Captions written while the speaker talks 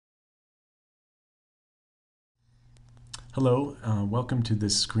Hello, welcome to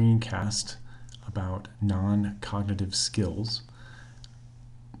this screencast about non-cognitive skills.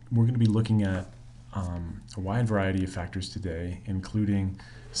 We're going to be looking at a wide variety of factors today, including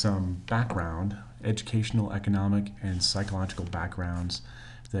some background, educational, economic, and psychological backgrounds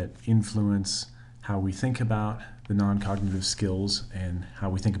that influence how we think about the non-cognitive skills and how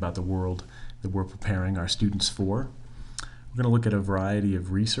we think about the world that we're preparing our students for. We're going to look at a variety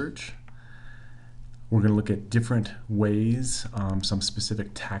of research. We're going to look at different ways, some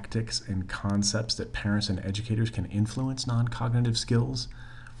specific tactics and concepts that parents and educators can influence non-cognitive skills.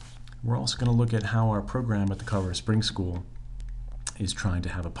 We're also going to look at how our program at the Colorado Springs School is trying to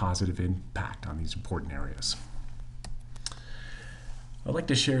have a positive impact on these important areas. I'd like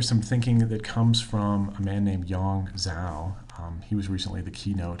to share some thinking that comes from a man named Zhoa. He was recently the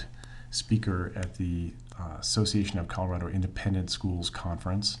keynote speaker at the Association of Colorado Independent Schools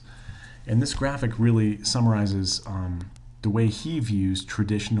Conference. And this graphic really summarizes the way he views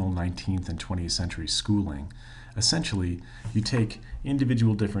traditional 19th and 20th century schooling. Essentially, you take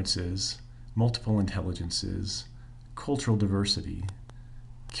individual differences, multiple intelligences, cultural diversity,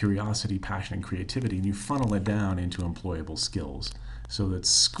 curiosity, passion, and creativity, and you funnel it down into employable skills so that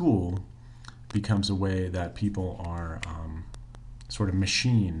school becomes a way that people are sort of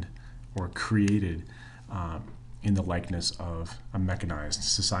machined or created in the likeness of a mechanized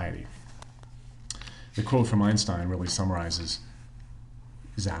society. The quote from Einstein really summarizes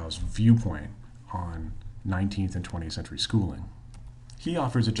Zhao's viewpoint on 19th and 20th century schooling. He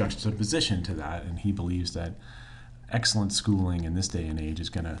offers a juxtaposition to that, and he believes that excellent schooling in this day and age is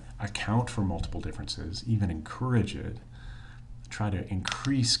going to account for multiple differences, even encourage it, try to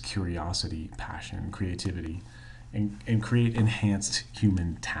increase curiosity, passion, creativity, and create enhanced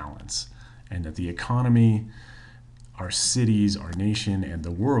human talents, and that the economy, our cities, our nation, and the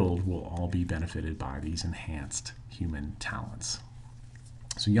world will all be benefited by these enhanced human talents.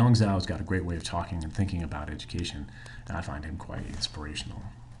 So Zhoa's got a great way of talking and thinking about education, and I find him quite inspirational.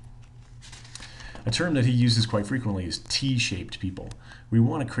 A term that he uses quite frequently is T-shaped people. We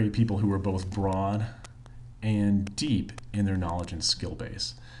want to create people who are both broad and deep in their knowledge and skill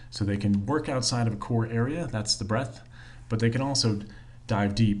base. So they can work outside of a core area, that's the breadth, but they can also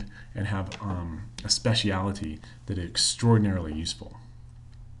dive deep and have a speciality that is extraordinarily useful.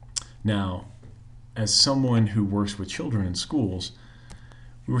 Now, as someone who works with children in schools,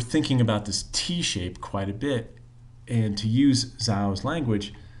 we were thinking about this T-shape quite a bit, and to use Zhao's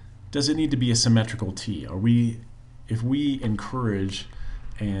language, does it need to be a symmetrical T? If we encourage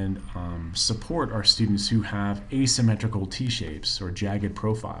and support our students who have asymmetrical T-shapes or jagged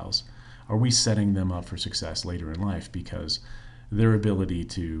profiles, are we setting them up for success later in life because their ability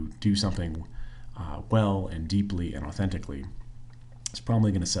to do something well and deeply and authentically is probably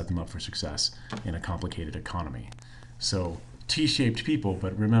going to set them up for success in a complicated economy. So T-shaped people,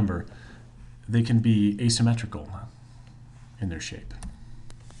 but remember, they can be asymmetrical in their shape.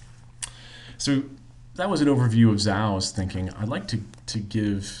 So that was an overview of Zhao's thinking. I'd like to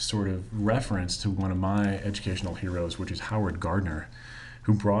give sort of reference to one of my educational heroes, which is Howard Gardner,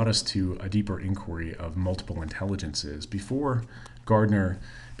 who brought us to a deeper inquiry of multiple intelligences. Before Gardner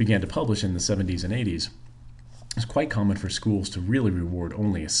began to publish in the 70s and 80s, it was quite common for schools to really reward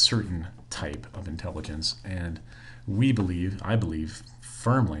only a certain type of intelligence, and I believe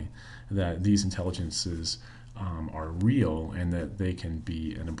firmly that these intelligences are real and that they can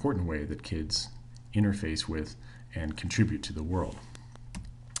be an important way that kids interface with and contribute to the world.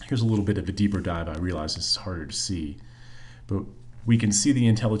 Here's a little bit of a deeper dive. I realize this is harder to see, but we can see the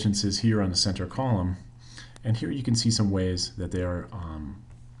intelligences here on the center column, and here you can see some ways that they are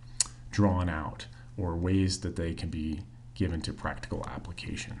drawn out or ways that they can be given to practical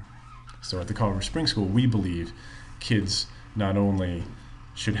application. So at the Colorado Springs School, we believe kids not only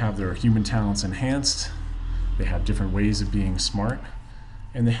should have their human talents enhanced, they have different ways of being smart,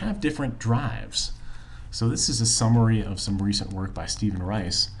 and they have different drives. So this is a summary of some recent work by Stephen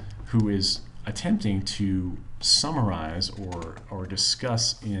Rice, who is attempting to summarize or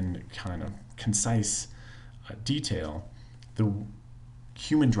discuss in kind of concise detail the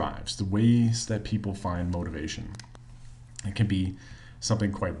human drives, the ways that people find motivation. It can be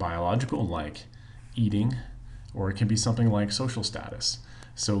something quite biological like eating, or it can be something like social status.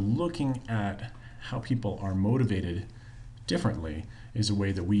 So looking at how people are motivated differently is a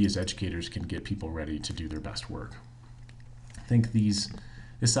way that we as educators can get people ready to do their best work. I think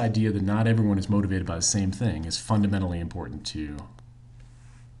this idea that not everyone is motivated by the same thing is fundamentally important to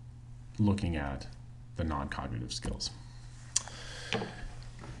looking at the non-cognitive skills.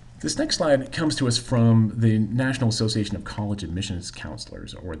 This next slide comes to us from the National Association of College Admissions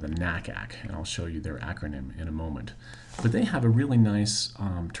Counselors, or the NACAC, and I'll show you their acronym in a moment. But they have a really nice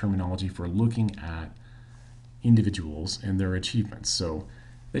terminology for looking at individuals and their achievements. So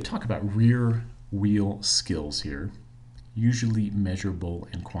they talk about rear wheel skills here, usually measurable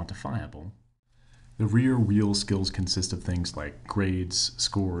and quantifiable. The rear wheel skills consist of things like grades,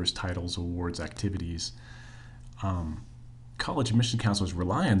 scores, titles, awards, activities. College admission counselors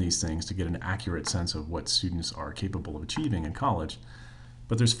rely on these things to get an accurate sense of what students are capable of achieving in college,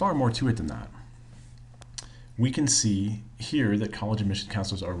 but there's far more to it than that. We can see here that college admission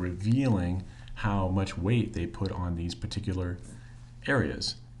counselors are revealing how much weight they put on these particular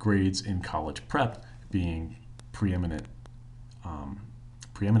areas, grades in college prep being preeminently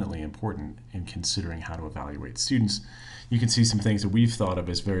important in considering how to evaluate students. You can see some things that we've thought of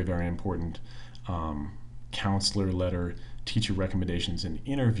as very, very important. Counselor letter, teacher recommendations, and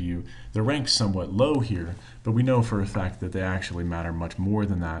interview. They're ranked somewhat low here, but we know for a fact that they actually matter much more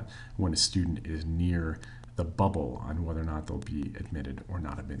than that when a student is near the bubble on whether or not they'll be admitted or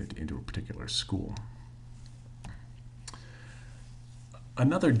not admitted into a particular school.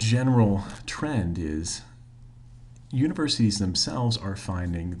 Another general trend is universities themselves are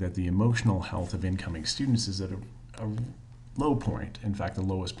finding that the emotional health of incoming students is at a low point, in fact the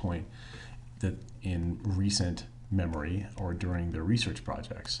lowest point that in recent memory or during their research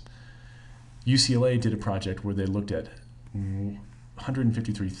projects. UCLA did a project where they looked at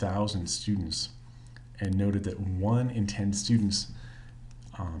 153,000 students and noted that 1 in 10 students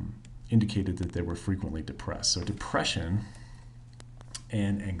indicated that they were frequently depressed. So depression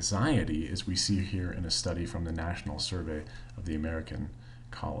and anxiety, as we see here in a study from the National Survey of the American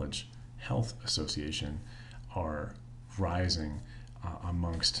College Health Association, are rising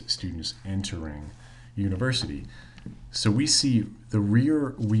amongst students entering university. So we see the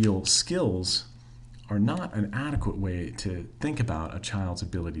rear wheel skills are not an adequate way to think about a child's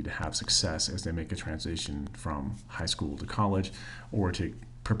ability to have success as they make a transition from high school to college, or to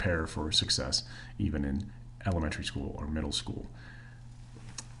prepare for success even in elementary school or middle school.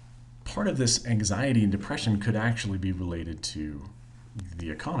 Part of this anxiety and depression could actually be related to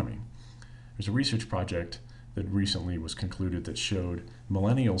the economy. There's a research project that recently was concluded that showed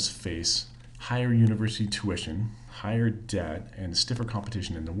millennials face higher university tuition, higher debt, and stiffer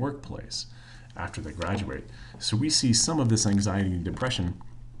competition in the workplace after they graduate. So we see some of this anxiety and depression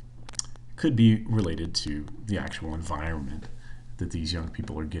could be related to the actual environment that these young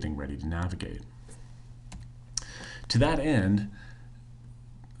people are getting ready to navigate. To that end,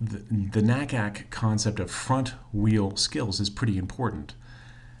 the NACAC concept of front wheel skills is pretty important.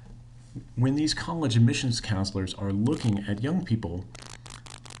 When these college admissions counselors are looking at young people,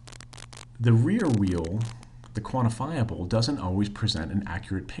 the rear wheel, the quantifiable, doesn't always present an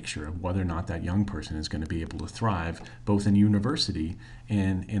accurate picture of whether or not that young person is going to be able to thrive both in university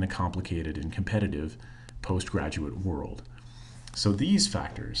and in a complicated and competitive postgraduate world. So these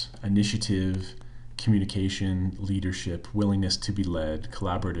factors, initiative, communication, leadership, willingness to be led,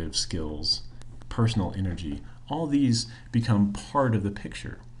 collaborative skills, personal energy, all these become part of the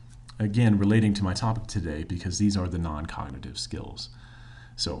picture. Again, relating to my topic today, because these are the non-cognitive skills.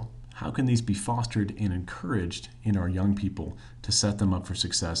 So how can these be fostered and encouraged in our young people to set them up for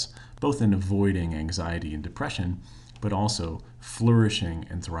success, both in avoiding anxiety and depression, but also flourishing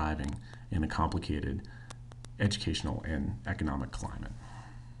and thriving in a complicated educational and economic climate?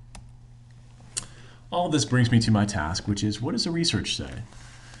 All of this brings me to my task, which is, what does the research say?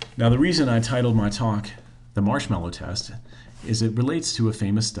 Now, the reason I titled my talk The Marshmallow Test is it relates to a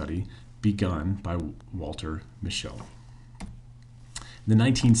famous study begun by Walter Mischel. In the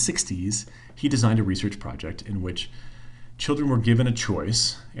 1960s, he designed a research project in which children were given a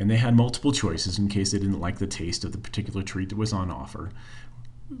choice, and they had multiple choices in case they didn't like the taste of the particular treat that was on offer,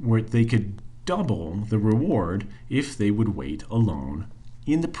 where they could double the reward if they would wait alone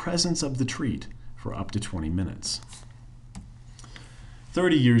in the presence of the treat for up to 20 minutes.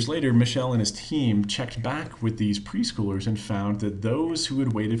 30 years later, Mischel and his team checked back with these preschoolers and found that those who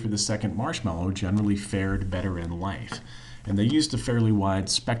had waited for the second marshmallow generally fared better in life. And they used a fairly wide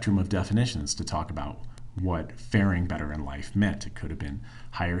spectrum of definitions to talk about what faring better in life meant. It could have been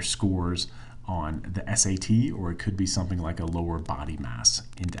higher scores on the SAT, or it could be something like a lower body mass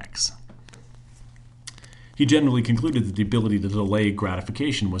index. He generally concluded that the ability to delay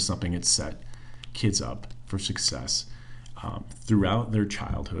gratification was something that set kids up for success throughout their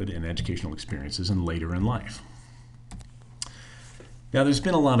childhood and educational experiences and later in life. Now, there's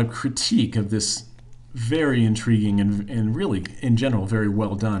been a lot of critique of this very intriguing and really, in general, very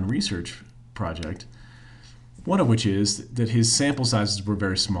well done research project. One of which is that his sample sizes were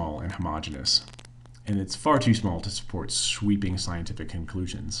very small and homogeneous, and it's far too small to support sweeping scientific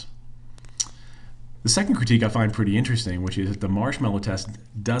conclusions. The second critique I find pretty interesting, which is that the Marshmallow test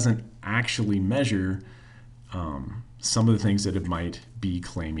doesn't actually measure some of the things that it might be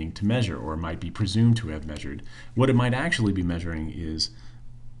claiming to measure or might be presumed to have measured. What it might actually be measuring is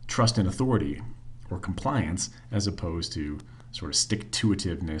trust in authority or compliance, as opposed to sort of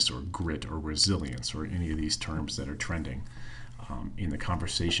stick-to-itiveness or grit or resilience or any of these terms that are trending in the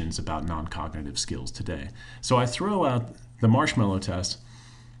conversations about non-cognitive skills today. So I throw out the Marshmallow test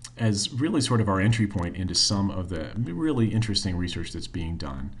as really sort of our entry point into some of the really interesting research that's being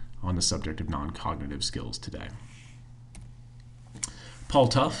done on the subject of non-cognitive skills today. Paul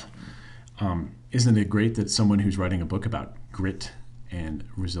Tough, isn't it great that someone who's writing a book about grit and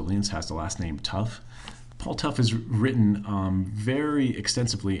resilience has the last name Tough? Paul Tough has written very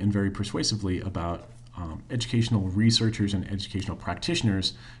extensively and very persuasively about educational researchers and educational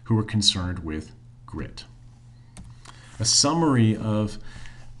practitioners who are concerned with grit. A summary of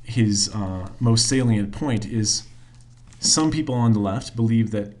his most salient point is some people on the left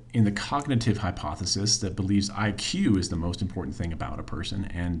believe that in the cognitive hypothesis that believes IQ is the most important thing about a person,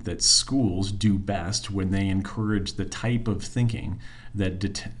 and that schools do best when they encourage the type of thinking that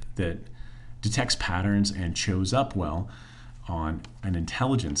detects patterns and shows up well on an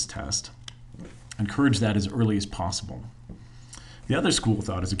intelligence test. Encourage that as early as possible. The other school of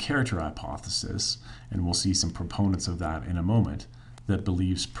thought is a character hypothesis, and we'll see some proponents of that in a moment, that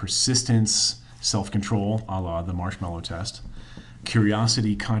believes persistence, self-control, a la the Marshmallow test,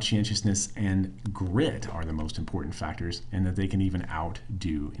 curiosity, conscientiousness, and grit are the most important factors, and that they can even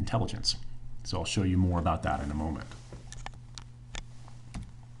outdo intelligence. So I'll show you more about that in a moment.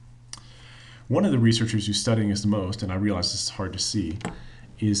 One of the researchers who's studying this the most, and I realize this is hard to see,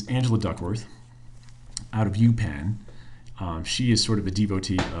 is Angela Duckworth out of UPenn. She is sort of a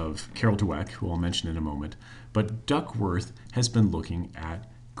devotee of Carol Dweck, who I'll mention in a moment. But Duckworth has been looking at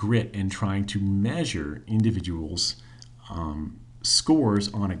grit and trying to measure individuals'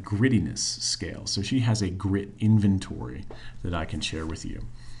 scores on a grittiness scale. So she has a grit inventory that I can share with you.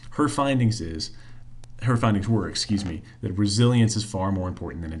 Her findings were, that resilience is far more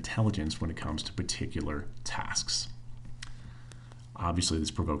important than intelligence when it comes to particular tasks. Obviously,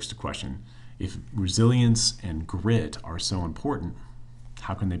 this provokes the question, if resilience and grit are so important,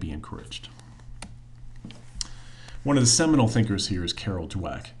 how can they be encouraged? One of the seminal thinkers here is Carol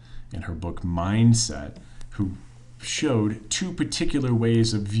Dweck in her book Mindset, who showed two particular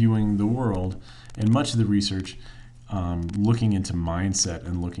ways of viewing the world, and much of the research looking into mindset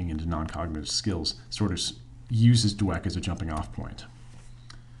and looking into non-cognitive skills sort of uses Dweck as a jumping off point.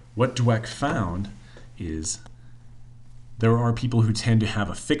 What Dweck found is there are people who tend to have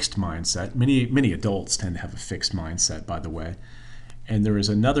a fixed mindset. Many adults tend to have a fixed mindset, by the way. And there is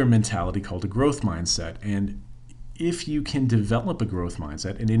another mentality called a growth mindset. And if you can develop a growth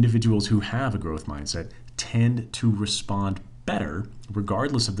mindset, and individuals who have a growth mindset tend to respond better,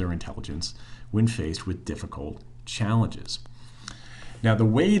 regardless of their intelligence, when faced with difficult challenges. Now, the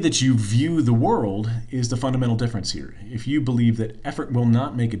way that you view the world is the fundamental difference here. If you believe that effort will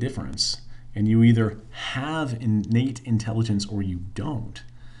not make a difference, and you either have innate intelligence or you don't,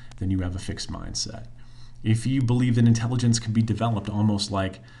 then you have a fixed mindset. If you believe that intelligence can be developed almost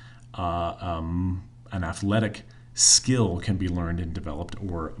like an athletic skill can be learned and developed,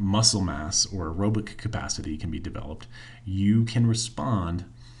 or muscle mass or aerobic capacity can be developed, you can respond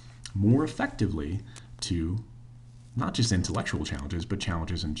more effectively to not just intellectual challenges, but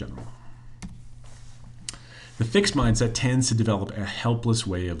challenges in general. The fixed mindset tends to develop a helpless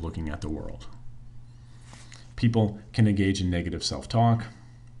way of looking at the world. People can engage in negative self-talk.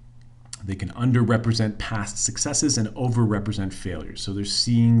 They can underrepresent past successes and overrepresent failures. So they're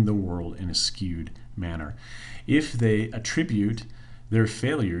seeing the world in a skewed manner. If they attribute their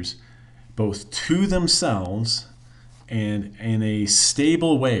failures both to themselves and in a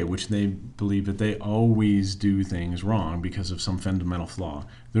stable way, which they believe that they always do things wrong because of some fundamental flaw,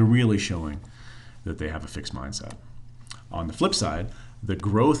 they're really showing that they have a fixed mindset. On the flip side, the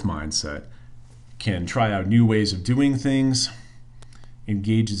growth mindset can try out new ways of doing things,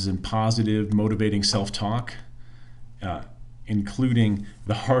 engages in positive, motivating self-talk, including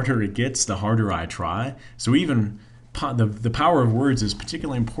the harder it gets, the harder I try. So even the power of words is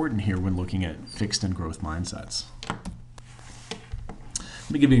particularly important here when looking at fixed and growth mindsets.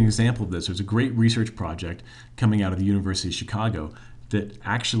 Let me give you an example of this. There's a great research project coming out of the University of Chicago that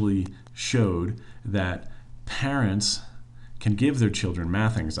actually showed that parents can give their children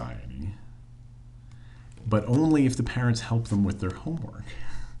math anxiety, but only if the parents help them with their homework.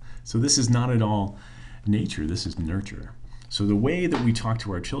 So this is not at all nature, this is nurture. So the way that we talk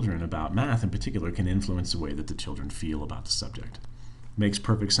to our children about math in particular can influence the way that the children feel about the subject. Makes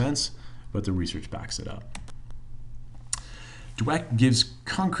perfect sense, but the research backs it up. Dweck gives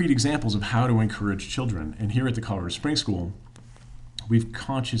concrete examples of how to encourage children, and here at the Colorado Springs School, we've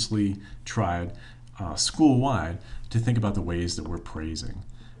consciously tried school-wide to think about the ways that we're praising.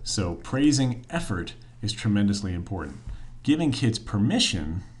 So praising effort is tremendously important. Giving kids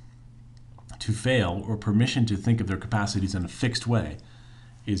permission to fail or permission to think of their capacities in a fixed way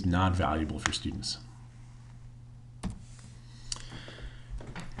is not valuable for students.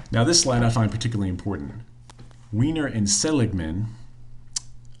 Now this slide I find particularly important. Wiener and Seligman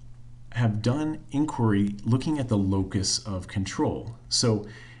have done inquiry looking at the locus of control. So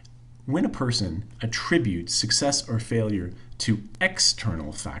when a person attributes success or failure to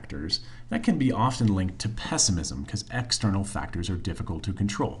external factors, that can be often linked to pessimism because external factors are difficult to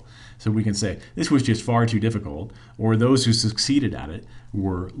control. So we can say, this was just far too difficult, or those who succeeded at it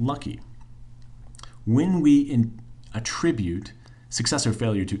were lucky. When we attribute success or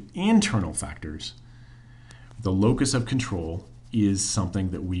failure to internal factors, the locus of control is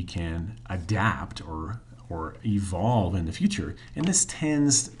something that we can adapt or evolve in the future, and this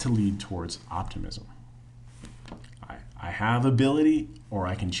tends to lead towards optimism. I have ability, or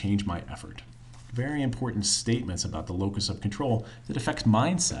I can change my effort. Very important statements about the locus of control that affects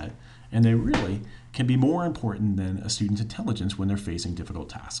mindset, and they really can be more important than a student's intelligence when they're facing difficult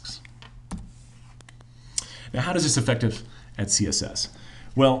tasks. Now, how does this affect us at CSS?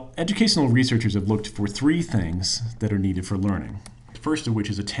 Well, educational researchers have looked for three things that are needed for learning. The first of which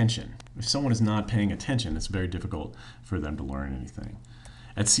is attention. If someone is not paying attention, it's very difficult for them to learn anything.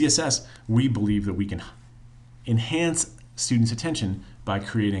 At CSS, we believe that we can enhance students' attention by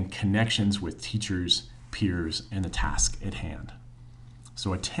creating connections with teachers, peers, and the task at hand.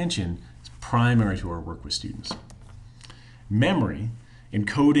 So attention is primary to our work with students. Memory,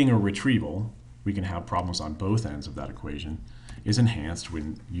 encoding or retrieval, we can have problems on both ends of that equation, is enhanced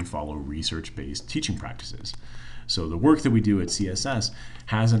when you follow research-based teaching practices. So the work that we do at CSS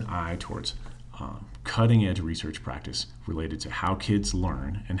has an eye towards cutting-edge research practice related to how kids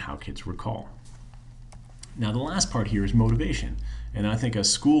learn and how kids recall. Now the last part here is motivation, and I think a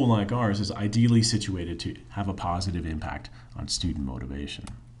school like ours is ideally situated to have a positive impact on student motivation.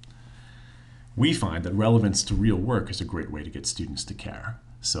 We find that relevance to real work is a great way to get students to care.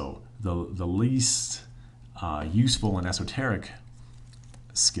 So the least useful and esoteric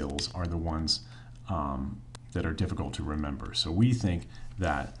skills are the ones that are difficult to remember. So we think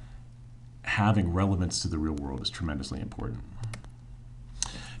that having relevance to the real world is tremendously important.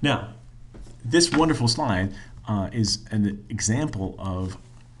 Now, this wonderful slide is an example of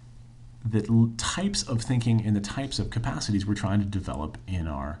the types of thinking and the types of capacities we're trying to develop in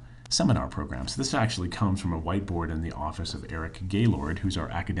our seminar programs. This actually comes from a whiteboard in the office of Eric Gaylord, who's our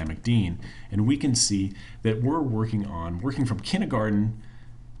academic dean, and we can see that we're working from kindergarten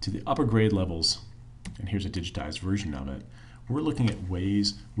to the upper grade levels, and here's a digitized version of it. We're looking at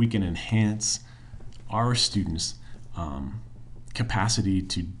ways we can enhance our students' capacity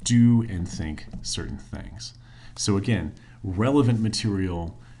to do and think certain things. So again, relevant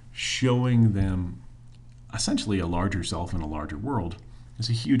material showing them essentially a larger self in a larger world is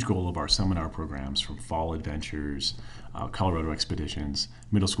a huge goal of our seminar programs, from fall adventures, Colorado expeditions,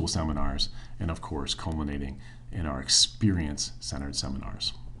 middle school seminars, and of course culminating in our experience-centered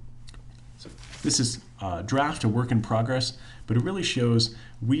seminars. So this is a draft, a work in progress, but it really shows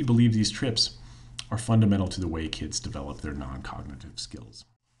we believe these trips are fundamental to the way kids develop their non-cognitive skills.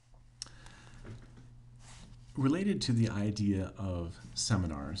 Related to the idea of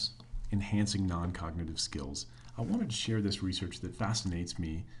seminars enhancing non-cognitive skills, I wanted to share this research that fascinates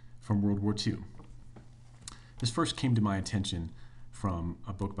me from World War II. This first came to my attention from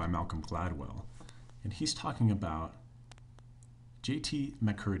a book by Malcolm Gladwell, and he's talking about J.T.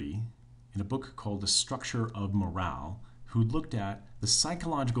 McCurdy in a book called The Structure of Morale, who looked at the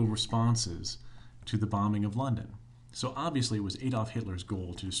psychological responses to the bombing of London. So obviously it was Adolf Hitler's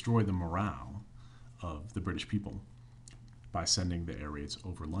goal to destroy the morale of the British people by sending the air raids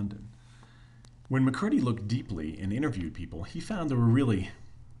over London. When McCurdy looked deeply and interviewed people, he found there were really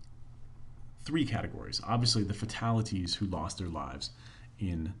three categories. Obviously the fatalities who lost their lives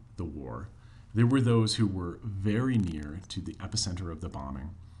in the war. There were those who were very near to the epicenter of the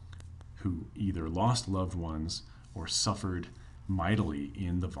bombing, who either lost loved ones or suffered mightily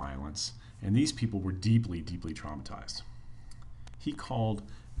in the violence, and these people were deeply, deeply traumatized. He called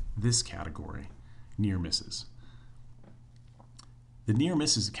this category near misses. The near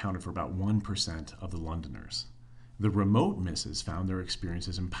misses accounted for about 1% of the Londoners. The remote misses found their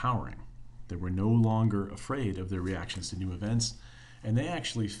experiences empowering. They were no longer afraid of their reactions to new events, and they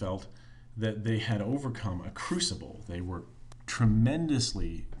actually felt that they had overcome a crucible. They were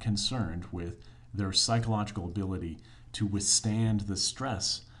tremendously concerned with their psychological ability to withstand the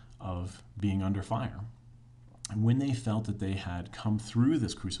stress of being under fire. And when they felt that they had come through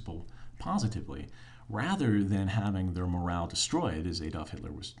this crucible positively, rather than having their morale destroyed, as Adolf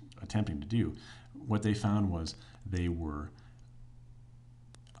Hitler was attempting to do, what they found was they were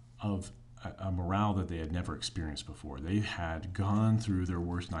of a morale that they had never experienced before. They had gone through their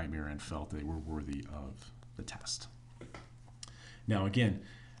worst nightmare and felt they were worthy of the test. Now, again,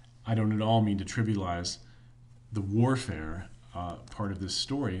 I don't at all mean to trivialize the warfare part of this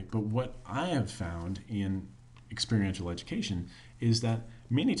story, but what I have found in experiential education is that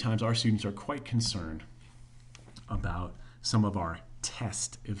many times our students are quite concerned about some of our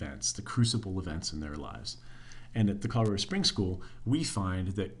test events, the crucible events in their lives. And at the Colorado Springs School, we find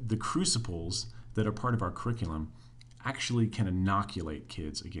that the crucibles that are part of our curriculum actually can inoculate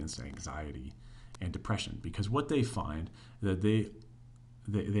kids against anxiety and depression, because what they find that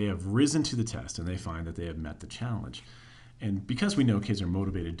they have risen to the test and they find that they have met the challenge. And because we know kids are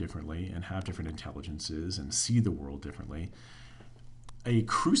motivated differently and have different intelligences and see the world differently, a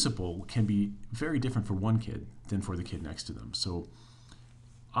crucible can be very different for one kid than for the kid next to them. So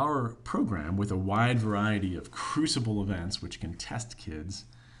our program, with a wide variety of crucible events which can test kids,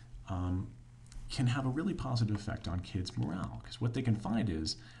 can have a really positive effect on kids' morale. Because what they can find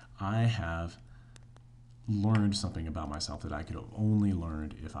is, I have learned something about myself that I could have only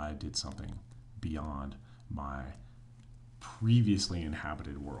learned if I did something beyond my previously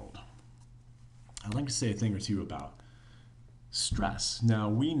inhabited world. I'd like to say a thing or two about stress. Now,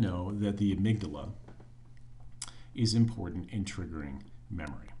 we know that the amygdala is important in triggering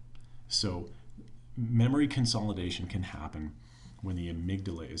memory. So memory consolidation can happen when the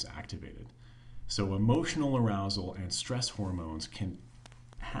amygdala is activated. So emotional arousal and stress hormones can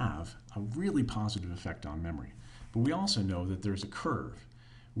have a really positive effect on memory. But we also know that there's a curve.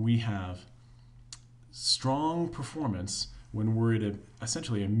 We have strong performance when we're at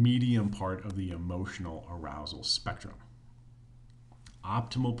essentially a medium part of the emotional arousal spectrum.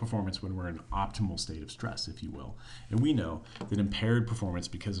 Optimal performance when we're in an optimal state of stress, if you will. And we know that impaired performance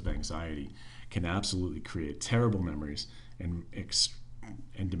because of anxiety can absolutely create terrible memories and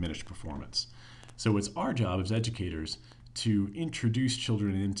diminished performance. So it's our job as educators to introduce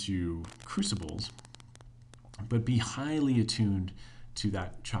children into crucibles, but be highly attuned to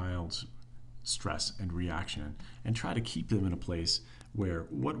that child's stress and reaction, and try to keep them in a place where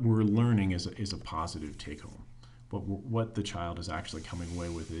what we're learning is a positive take-home. But what the child is actually coming away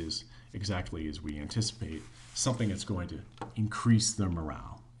with is exactly as we anticipate, something that's going to increase their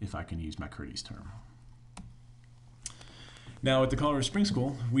morale, if I can use my Curdy's term. Now, at the Colorado Springs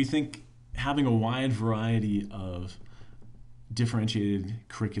School, we think having a wide variety of differentiated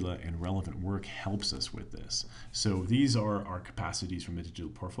curricula and relevant work helps us with this. So these are our capacities from the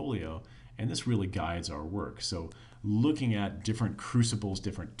digital portfolio, and this really guides our work. So looking at different crucibles,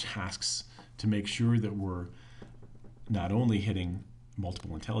 different tasks to make sure that we're not only hitting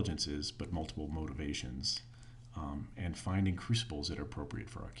multiple intelligences, but multiple motivations, and finding crucibles that are appropriate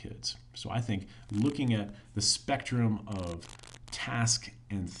for our kids. So I think looking at the spectrum of task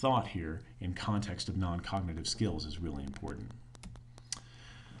and thought here in context of non-cognitive skills is really important.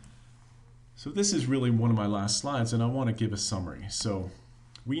 So this is really one of my last slides, and I want to give a summary. So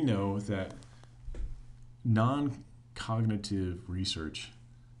we know that non-cognitive research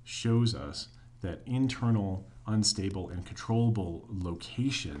shows us that internal, unstable, and controllable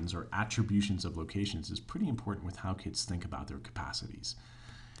locations or attributions of locations is pretty important with how kids think about their capacities.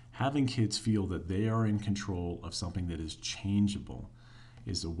 Having kids feel that they are in control of something that is changeable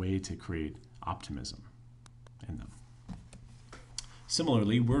is a way to create optimism in them.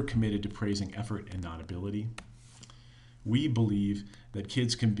 Similarly, we're committed to praising effort and not ability. We believe that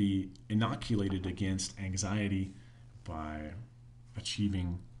kids can be inoculated against anxiety by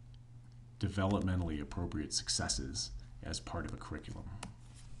achieving developmentally appropriate successes as part of a curriculum.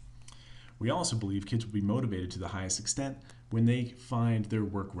 We also believe kids will be motivated to the highest extent when they find their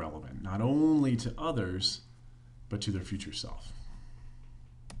work relevant, not only to others, but to their future self.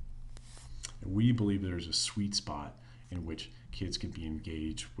 And we believe there's a sweet spot in which kids can be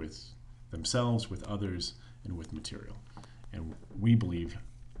engaged with themselves, with others, and with material. And we believe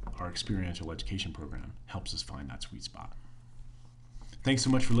our experiential education program helps us find that sweet spot. Thanks so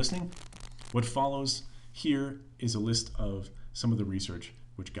much for listening. What follows here is a list of some of the research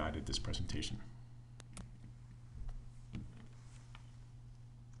which guided this presentation.